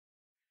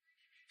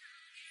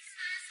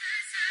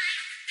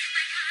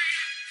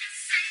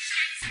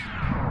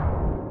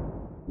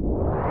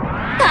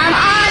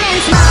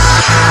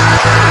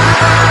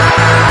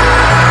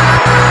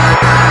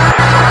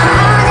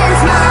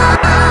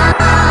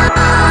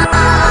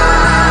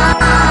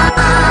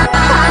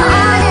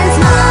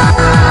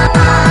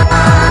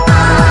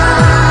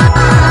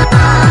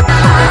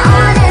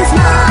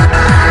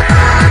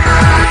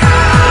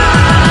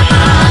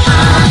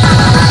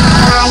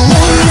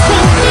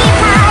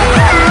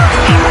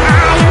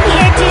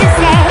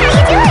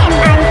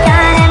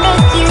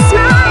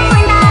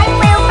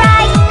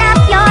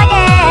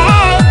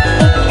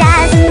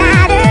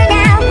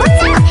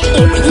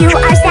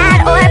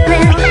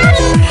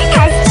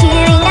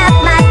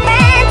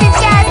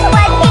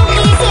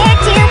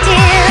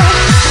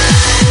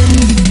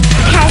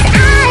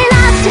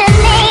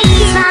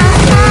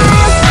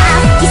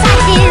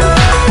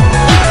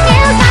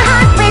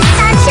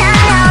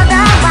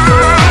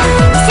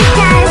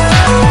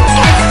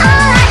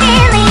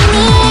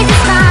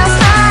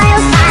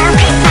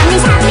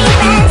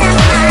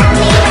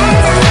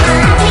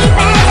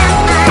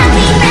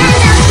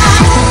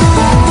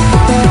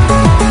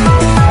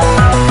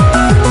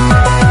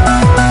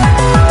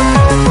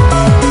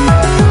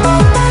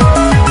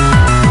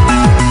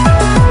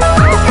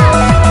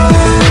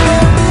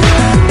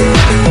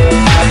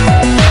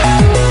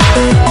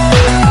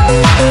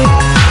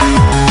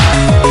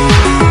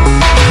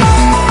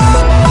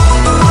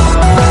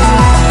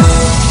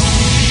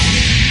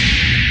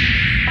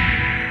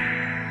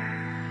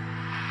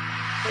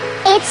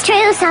It's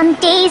true, some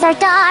days are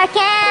dark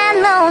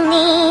and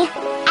lonely,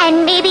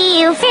 and maybe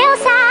you feel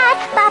sad,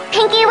 but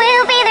Pinky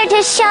will be there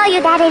to show you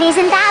that it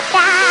isn't that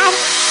bad.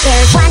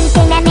 There's one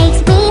thing that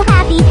makes me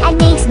happy and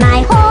makes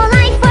my whole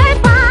life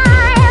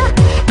worthwhile,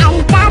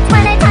 and that's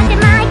when I talk to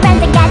my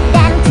friends and get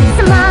them to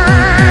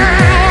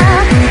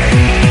smile.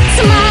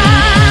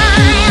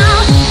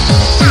 Smile.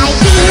 I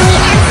really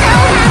am so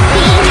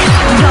happy.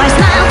 Your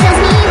smile fills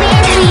me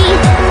with glee.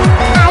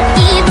 I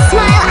give a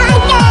smile, I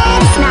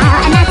get a smile,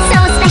 and that's so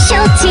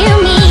special to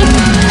me.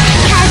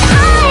 'Cause I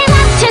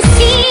love to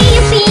see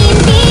you beam,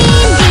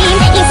 beam, beam.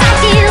 Yes, I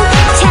do.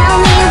 Tell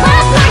me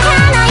what more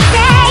can I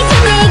say to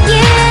make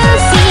you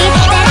see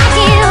that I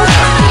do.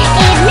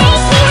 It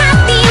makes me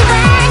happy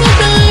when you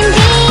beam,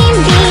 beam,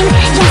 beam.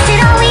 Yes, it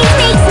always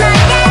makes my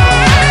day.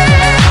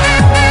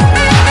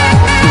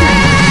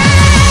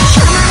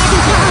 Come on,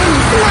 everybody,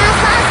 smile,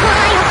 smile,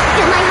 smile.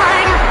 Fill my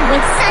heart up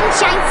with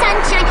sunshine,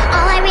 sunshine.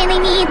 All I really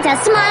need is a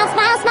smile,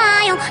 smile,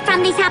 smile from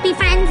these happy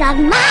friends of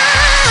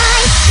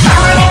mine. Come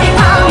on,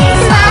 everybody,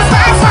 smile,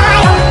 smile,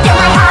 smile. Fill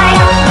my heart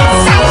up with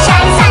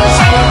sunshine,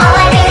 sunshine. All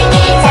I really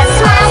need is a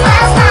smile,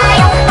 smile,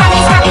 smile from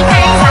these happy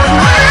friends of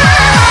mine.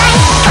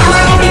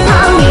 Come on,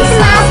 everybody,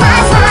 smile,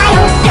 smile,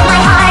 smile. Fill my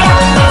heart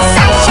up with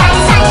sunshine,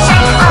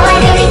 sunshine. All I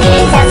really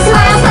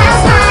need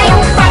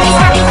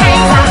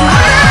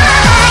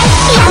is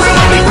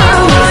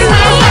a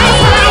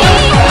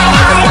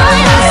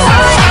smile, smile,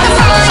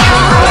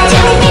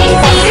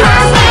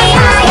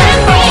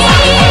 smile from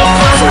these happy friends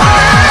of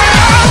mine.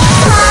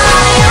 Come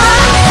on,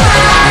 everybody,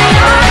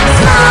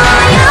 smile,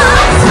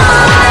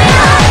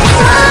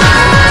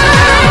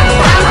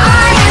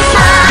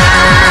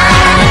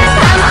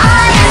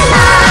 smile,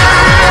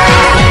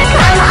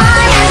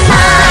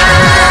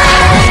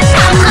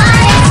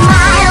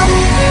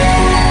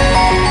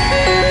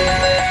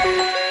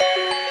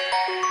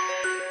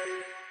 smile.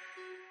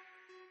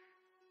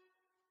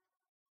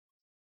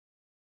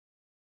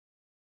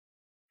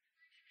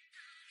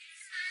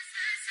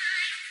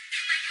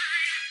 Fill my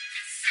heart up with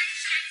sunshine,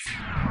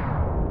 sunshine.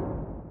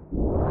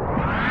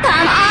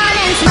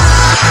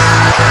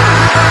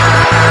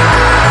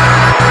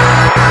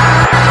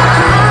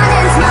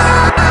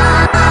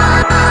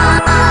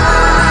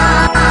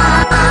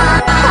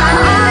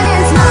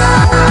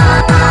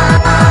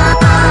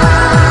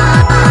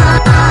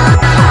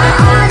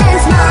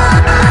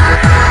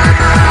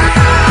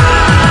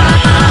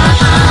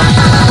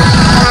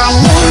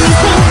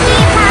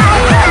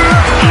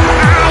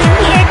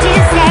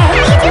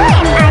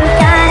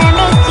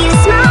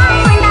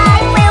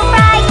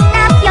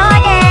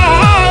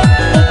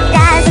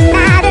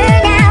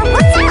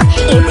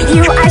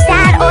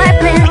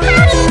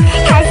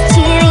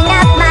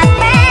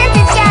 I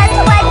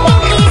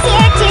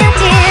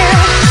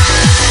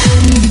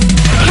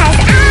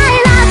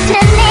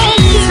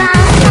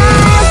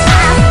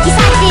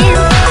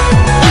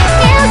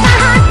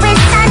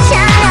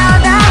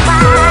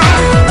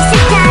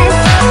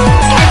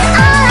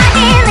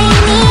really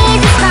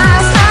need is a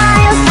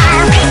smile, smile,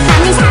 smile from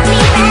these happy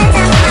friends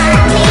of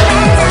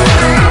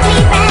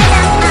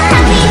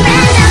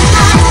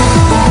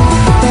mine.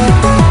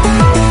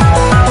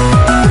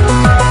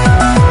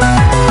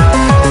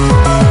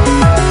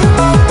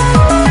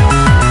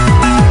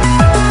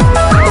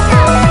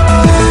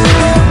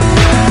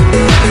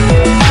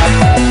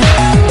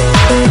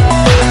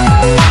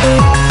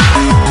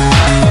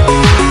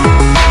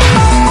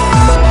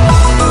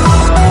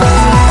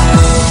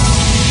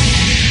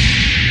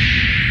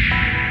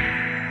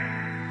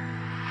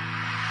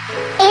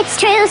 It's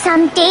true,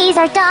 some days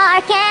are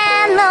dark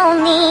and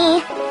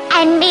lonely,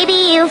 and maybe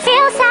you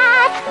feel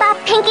sad, but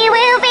Pinky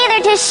will be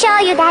there to show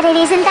you that it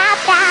isn't that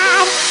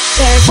bad.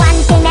 There's one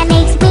thing that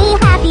makes me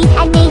happy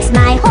and makes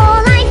my whole